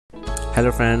Hello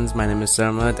friends, my name is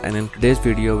Sarmad, and in today's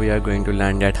video we are going to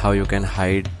learn that how you can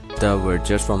hide the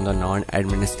widgets from the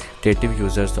non-administrative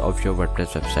users of your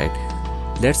WordPress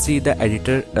website. Let's see the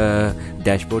editor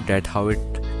dashboard, that how it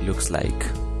looks like.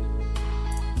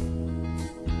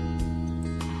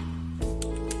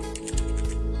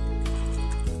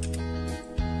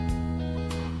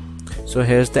 So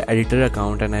here's the editor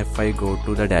account, and if I go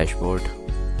to the dashboard,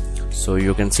 so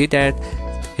you can see that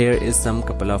here is some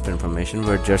couple of information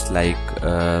widgets like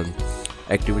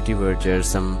activity widgets,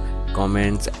 some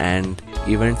comments and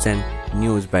events and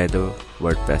news by the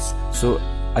WordPress. So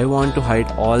I want to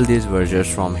hide all these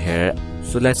widgets from here.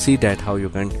 So let's see that how you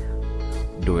can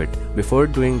do it. Before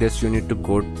doing this, you need to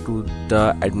go to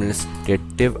the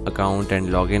administrative account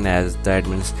and log in as the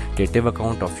administrative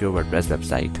account of your WordPress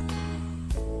website.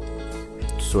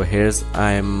 So here's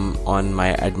I'm on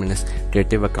my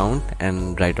administrative account,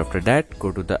 and right after that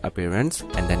go to the appearance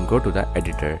and then go to the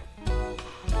editor,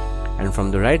 and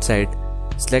from the right side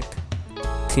select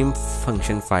theme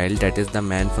function file, that is the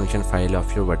main function file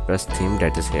of your WordPress theme,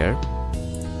 that is here.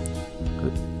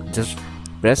 Just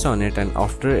press on it, and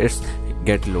after it's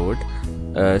get load,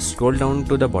 scroll down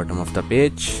to the bottom of the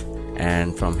page,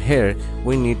 and from here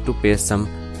we need to paste some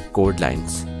code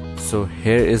lines. So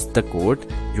here is the code.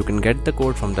 You can get the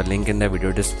code from the link in the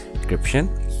video description.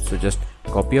 So just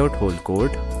copy out whole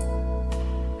code,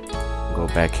 go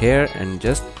back here and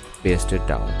just paste it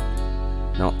down.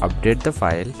 Now update the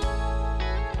file,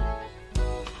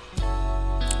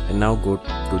 and now go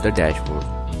to the dashboard.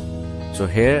 So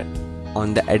here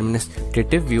on the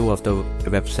administrative view of the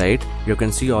website, you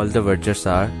can see all the widgets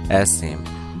are as same.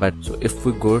 But so if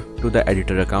we go to the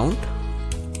editor account,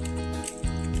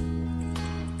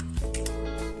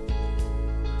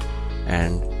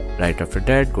 and right after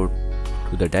that go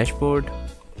to the dashboard,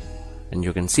 and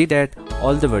you can see that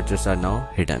all the widgets are now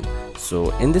hidden. So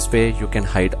in this way you can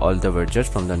hide all the widgets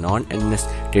from the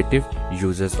non-administrative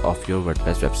users of your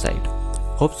WordPress website.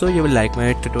 Hope so you will like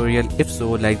my tutorial. If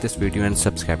so, like this video and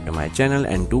subscribe to my channel,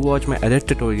 and do watch my other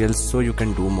tutorials so you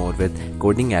can do more with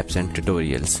coding apps and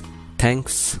tutorials.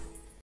 Thanks.